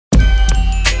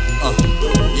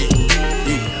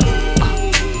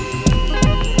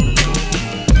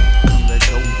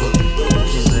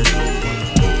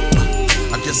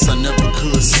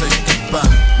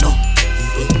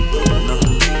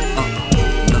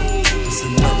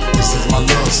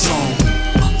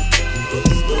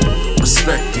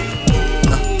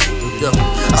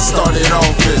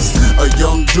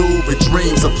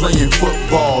dreams of playing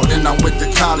football. Then I went to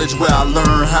college where I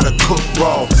learned how to cook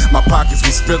raw. My pockets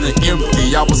was feeling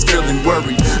empty, I was feeling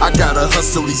worried. I gotta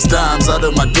hustle these dimes out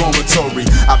of my dormitory.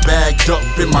 I bagged up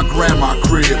in my grandma's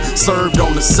crib, served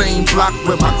on the same block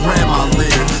where my grandma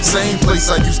lived. Same place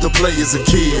I used to play as a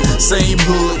kid. Same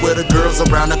hood where the girls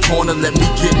around the corner let me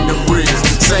get in the ribs.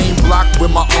 Same block where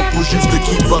my uncles used to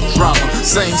keep up drama.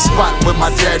 Same spot where my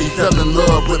daddy fell in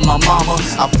love with my mama.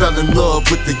 I fell in love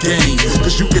with the game.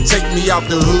 Cause you can take me out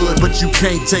the hood, but you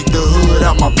can't take the hood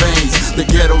out my veins. The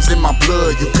ghetto's in my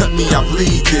blood, you cut me, I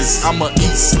bleed this. I'ma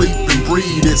eat, sleep, and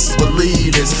breathe this,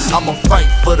 believe this. I'ma fight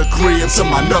for the crib till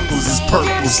my knuckles is purple.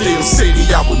 Still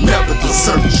city, I will never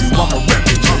desert you, I'm a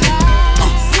refugee.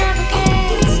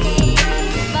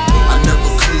 I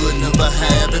never could, never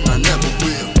have, and I never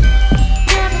will.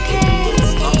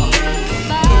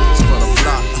 It's for the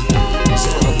block, it's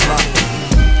for the block.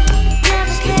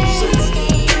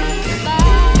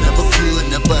 Never could,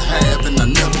 never have, and I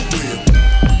never will.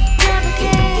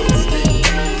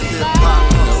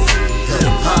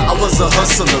 I was a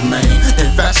hustler, man,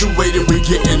 infatuated with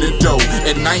getting the dough.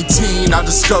 At 19, I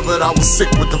discovered I was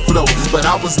sick with the flow, but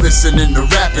I was listening to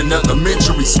rap in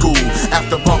elementary school.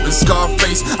 After bumping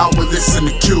Scarface, I would listen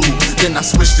to Q. Then I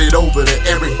switched it over to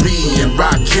Eric B and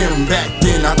Rakim. Back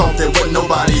then, I thought there wasn't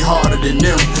nobody harder than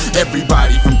them.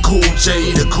 Everybody from Cool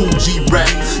J to Cool G Rap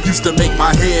used to make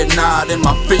my head nod and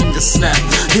my fingers snap.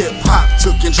 Hip hop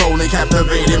took control and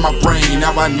captivated my brain.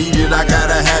 Now I need it, I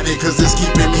gotta have it, cause it's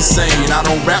keeping me sane. I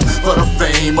don't rap for the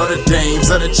fame or the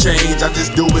dames or the change. I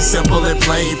just do it simple and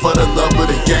plain for the love of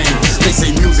the game. They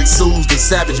say music soothes the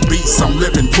savage beats, I'm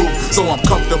living proof. So I'm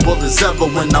comfortable as ever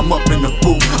when I'm up in the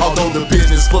booth. Although the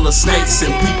business full of snakes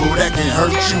and people that can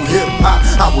hurt you, hip hop,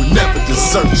 I will never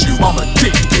desert you. I'm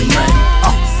addicted, man.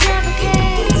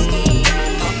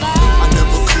 I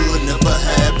never could, never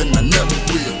have, and I never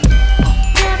will.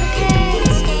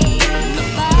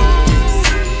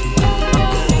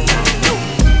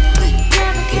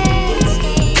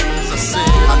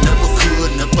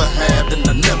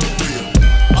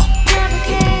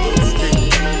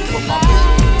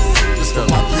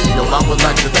 I would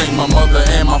like to thank my mother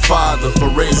and my father for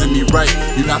raising me right.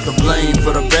 You're not to blame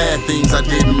for the bad things I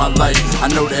did in my life.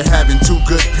 I know that having two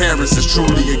good parents is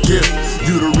truly a gift.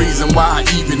 You the reason why I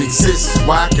even exist,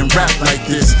 why I can rap like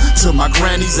this. To my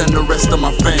grannies and the rest of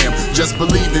my fam, just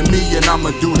believe in me and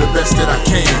I'ma do the best that I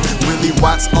can. Willie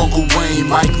Watts, Uncle Wayne,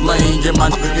 Mike Lane, and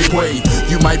my way.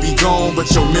 You might be gone,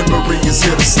 but your memory is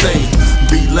here to stay.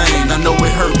 Be Lane, I know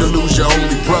it hurt to lose your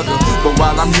only brother, but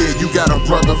while I'm here, you got a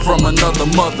brother from another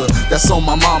mother. That's on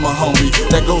my mama, homie.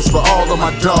 That goes for all of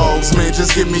my dogs, man.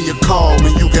 Just give me a call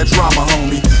when you got drama,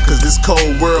 homie. Cause this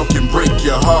cold world can break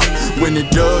your heart. When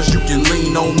it does, you can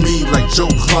lean on me like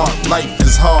Joe Clark. Life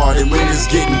is hard, and when it's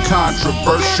getting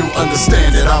controversial,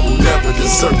 understand that I will never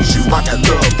desert you. I got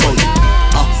love for you.